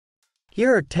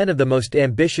Here are 10 of the most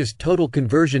ambitious total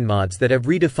conversion mods that have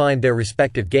redefined their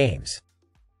respective games.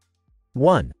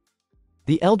 1.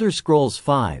 The Elder Scrolls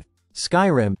V,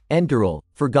 Skyrim, Enderal,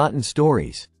 Forgotten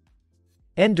Stories.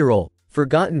 Enderal,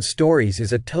 Forgotten Stories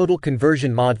is a total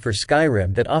conversion mod for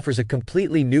Skyrim that offers a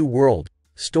completely new world,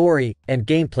 story, and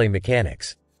gameplay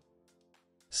mechanics.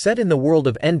 Set in the world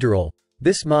of Enderal,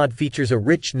 this mod features a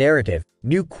rich narrative,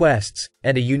 new quests,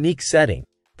 and a unique setting,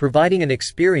 providing an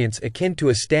experience akin to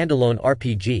a standalone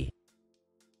RPG.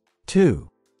 2.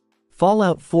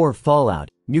 Fallout 4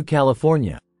 Fallout, New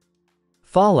California.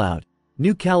 Fallout,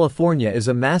 New California is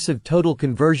a massive total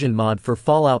conversion mod for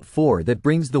Fallout 4 that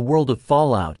brings the world of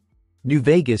Fallout, New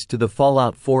Vegas to the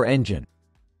Fallout 4 engine.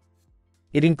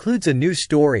 It includes a new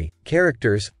story,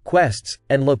 characters, quests,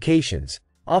 and locations,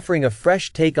 offering a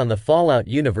fresh take on the Fallout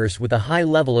universe with a high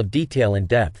level of detail and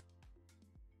depth.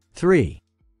 3.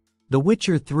 The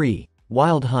Witcher 3,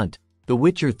 Wild Hunt, The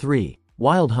Witcher 3,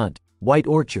 Wild Hunt, White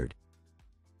Orchard.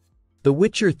 The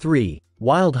Witcher 3,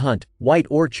 Wild Hunt, White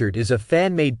Orchard is a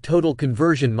fan-made total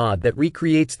conversion mod that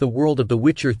recreates the world of The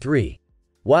Witcher 3,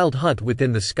 Wild Hunt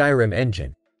within the Skyrim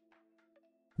engine.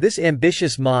 This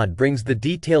ambitious mod brings the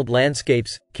detailed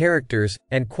landscapes, characters,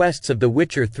 and quests of The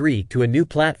Witcher 3 to a new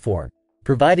platform,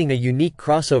 providing a unique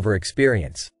crossover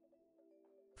experience.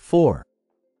 4.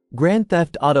 Grand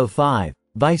Theft Auto V,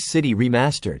 Vice City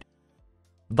Remastered.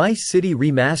 Vice City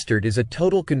Remastered is a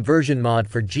total conversion mod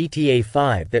for GTA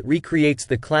 5 that recreates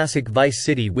the classic Vice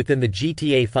City within the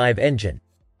GTA 5 engine.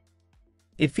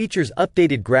 It features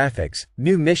updated graphics,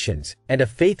 new missions, and a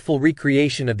faithful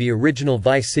recreation of the original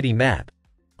Vice City map,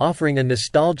 offering a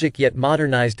nostalgic yet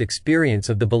modernized experience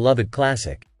of the beloved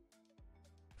classic.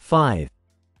 5.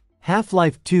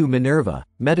 Half-Life 2 Minerva,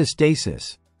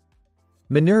 Metastasis.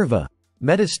 Minerva,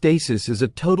 Metastasis is a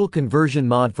total conversion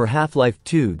mod for Half-Life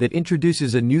 2 that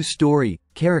introduces a new story,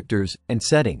 characters, and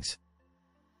settings.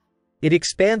 It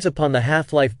expands upon the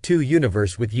Half-Life 2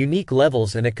 universe with unique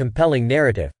levels and a compelling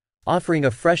narrative, offering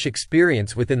a fresh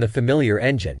experience within the familiar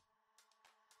engine.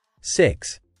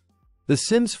 6. The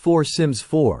Sims 4 Sims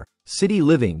 4, City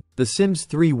Living, The Sims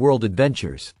 3 World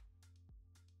Adventures.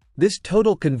 This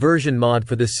total conversion mod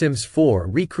for The Sims 4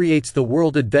 recreates the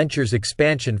World Adventures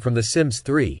expansion from The Sims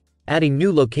 3, adding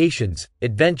new locations,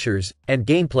 adventures, and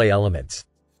gameplay elements.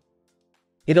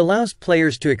 It allows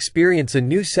players to experience a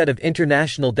new set of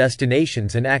international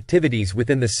destinations and activities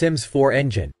within the Sims 4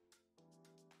 engine.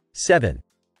 7.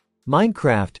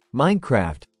 Minecraft,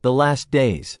 The Last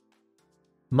Days.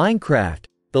 Minecraft,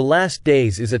 The Last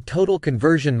Days is a total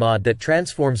conversion mod that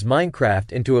transforms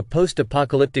Minecraft into a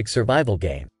post-apocalyptic survival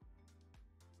game.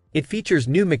 It features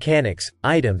new mechanics,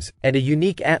 items, and a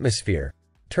unique atmosphere,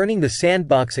 turning the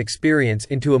sandbox experience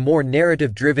into a more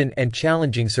narrative-driven and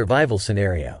challenging survival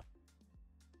scenario.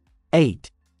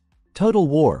 8. Total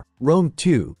War, Rome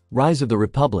 2, Rise of the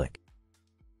Republic.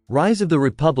 Rise of the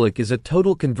Republic is a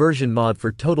total conversion mod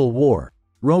for Total War,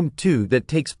 Rome 2 that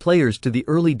takes players to the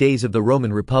early days of the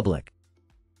Roman Republic.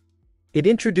 It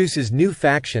introduces new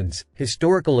factions,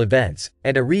 historical events,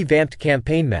 and a revamped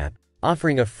campaign map,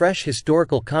 offering a fresh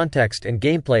historical context and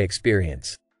gameplay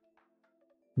experience.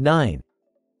 9.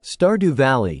 Stardew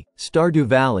Valley,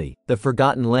 The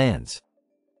Forgotten Lands.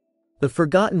 The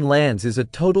Forgotten Lands is a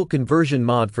total conversion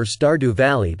mod for Stardew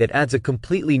Valley that adds a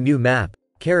completely new map,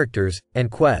 characters,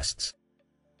 and quests.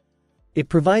 It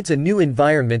provides a new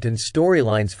environment and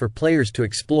storylines for players to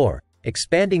explore,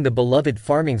 expanding the beloved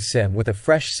farming sim with a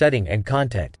fresh setting and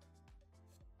content.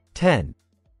 10.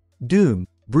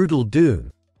 Brutal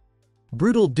Doom.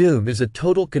 Brutal Doom is a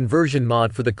total conversion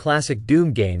mod for the classic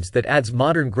Doom games that adds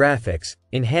modern graphics,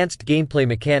 enhanced gameplay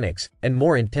mechanics, and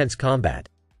more intense combat.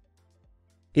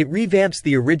 It revamps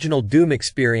the original Doom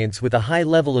experience with a high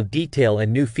level of detail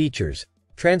and new features,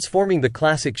 transforming the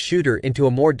classic shooter into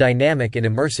a more dynamic and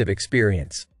immersive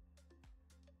experience.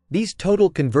 These total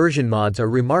conversion mods are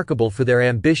remarkable for their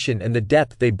ambition and the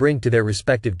depth they bring to their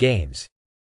respective games.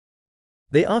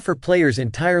 They offer players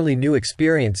entirely new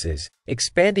experiences,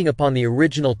 expanding upon the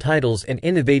original titles in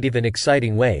innovative and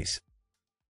exciting ways.